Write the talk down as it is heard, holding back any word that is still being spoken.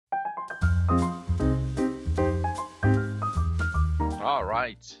All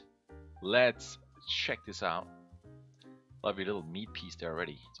right, let's check this out. Love your little meat piece there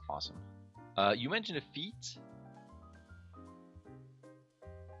already. It's awesome. You mentioned the feet.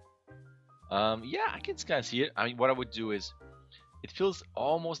 Yeah, I can kind of see it. I mean, what I would do is, it feels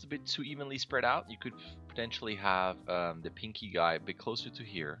almost a bit too evenly spread out. You could potentially have the pinky guy a bit closer to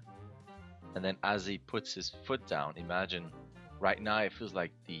here, and then as he puts his foot down, imagine right now it feels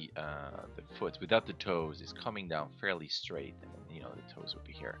like the foot without the toes is coming down fairly straight, and then, you know, the toes would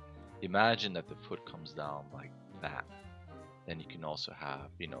be here. Imagine that the foot comes down like that. Then you can also have,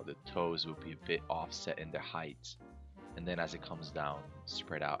 you know, the toes will be a bit offset in their height, and then as it comes down,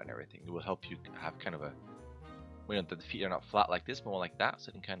 spread out and everything. It will help you have kind of a, you know, that the feet are not flat like this, but more like that, so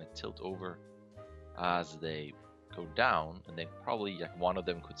it can kind of tilt over as they go down, and then probably like one of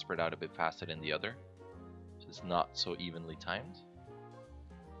them could spread out a bit faster than the other, so it's not so evenly timed.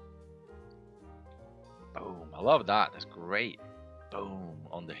 Boom, I love that. That's great. Boom,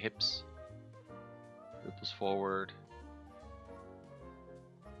 on the hips, ripples forward.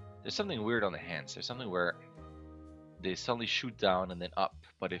 There's something weird on the hands. There's something where they suddenly shoot down and then up,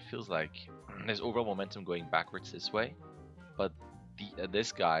 but it feels like there's overall momentum going backwards this way, but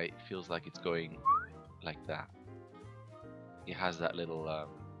this guy feels like it's going like that. It has that little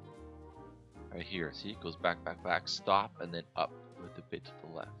right here. See, it goes back, back, back, stop, and then up with a bit to the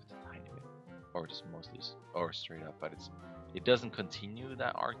left, tiny bit, or just mostly, or straight up. But it doesn't continue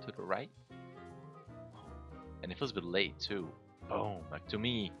that arc to the right, and it feels a bit late too. Boom, like to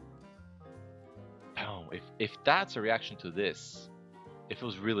me. Boom. If that's a reaction to this, it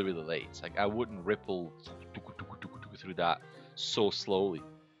feels really, really late. It's like I wouldn't ripple through that so slowly.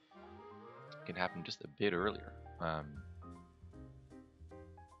 It can happen just a bit earlier.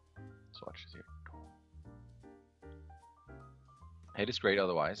 So watch this here. Head is great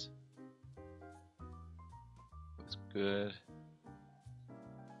otherwise. That's good.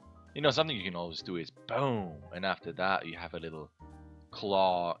 You know, something you can always do is boom, and after that you have a little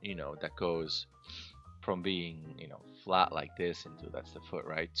claw, you know, that goes from being, you know, flat like this into, that's the foot,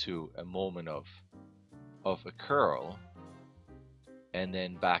 right, to a moment of a curl, and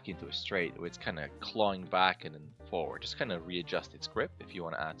then back into a straight where it's kind of clawing back and then forward. Just kind of readjust its grip if you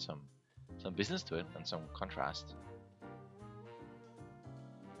want to add some business to it and some contrast.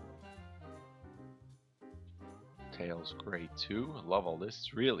 Tail's great too. I love all this.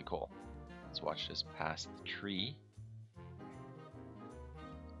 It's really cool. Let's watch this past the tree.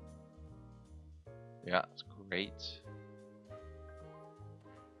 Yeah, it's great.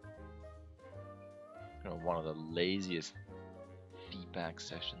 You know, one of the laziest feedback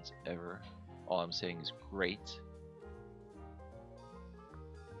sessions ever. All I'm saying is great.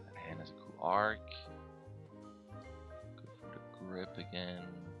 That hand has a cool arc. Good for the grip again.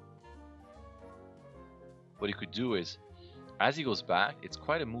 What you could do is, as he goes back, it's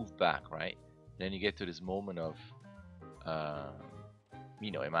quite a move back, right? Then you get to this moment of you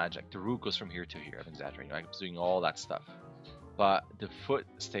know, imagine like the root goes from here to here. I'm exaggerating. I'm doing all that stuff, but the foot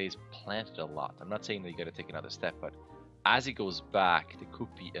stays planted a lot. I'm not saying that you got to take another step, but as it goes back, there could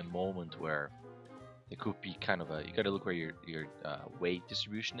be a moment where there could be kind of a, you got to look where your weight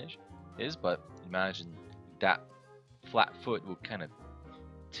distribution is. But imagine that flat foot will kind of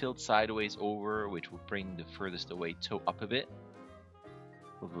tilt sideways over, which will bring the furthest away toe up a bit.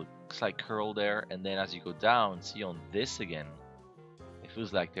 With a slight curl there, and then as you go down, see on this again.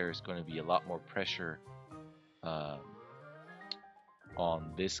 Feels like there's going to be a lot more pressure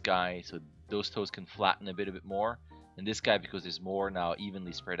on this guy, so those toes can flatten a bit more, and this guy, because there's more now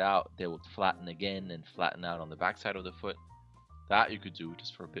evenly spread out, they will flatten again and flatten out on the backside of the foot. That you could do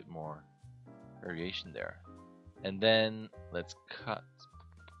just for a bit more variation there. And then let's cut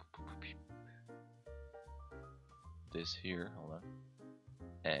this here, hold on,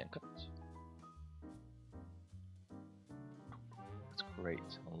 and cut. Great.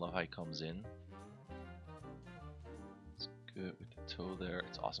 I love how he comes in. It's good with the toe there.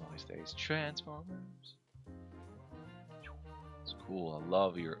 It's awesome how he stays. Transformers. It's cool. I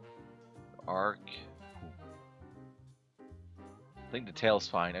love your arc. I think the tail's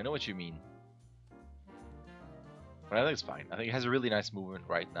fine. I know what you mean. But I think it's fine. I think it has a really nice movement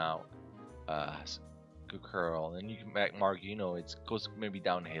right now. Good curl. And you can back mark, you know, it goes maybe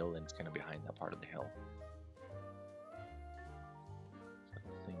downhill and it's kind of behind that part of the hill.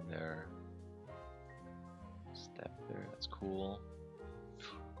 There, step there, that's cool.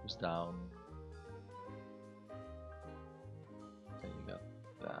 Goes down. Then you got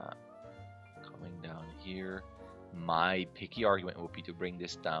that coming down here. My picky argument would be to bring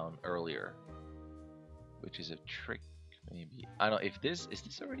this down earlier, which is a trick, maybe. I don't know if this is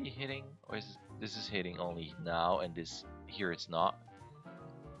this already hitting, or is this is hitting only now, and this here it's not.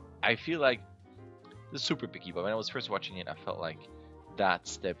 I feel like this is super picky, but when I was first watching it, I felt like that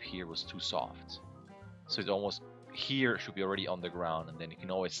step here was too soft. So it's almost here should be already on the ground, and then you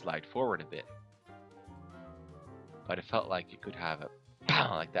can always slide forward a bit. But it felt like you could have a bang,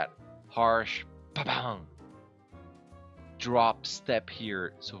 like that harsh bang drop step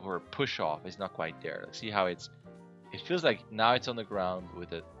here. So for a push off, it's not quite there. Like, see how it feels like now it's on the ground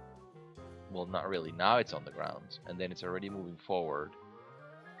with a, well, not really. Now it's on the ground, and then it's already moving forward.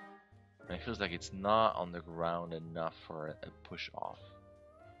 And it feels like it's not on the ground enough for a push off.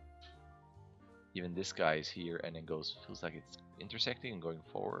 Even this guy is here and then goes, feels like it's intersecting and going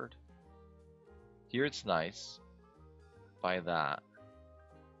forward. Here it's nice by that.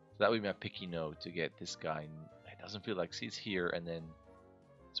 So that would be my picky note to get this guy. It doesn't feel like, see, it's here and then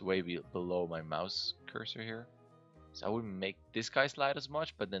it's way below my mouse cursor here. So I wouldn't make this guy slide as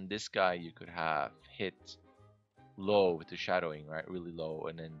much, but then this guy you could have hit low with the shadowing, right? Really low,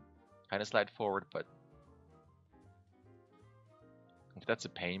 and then kind of slide forward, but if that's a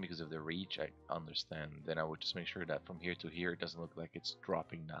pain because of the reach, I understand. Then I would just make sure that from here to here, it doesn't look like it's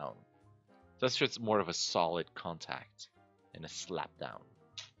dropping down. So that's just more of a solid contact and a slap down.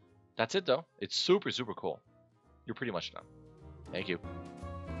 That's it though. It's super, super cool. You're pretty much done. Thank you.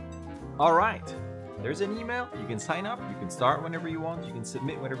 All right. There's an email. You can sign up. You can start whenever you want. You can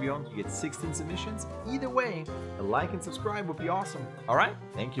submit whenever you want. You get 16 submissions. Either way, a like and subscribe would be awesome. All right.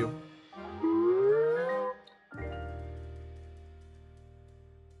 Thank you.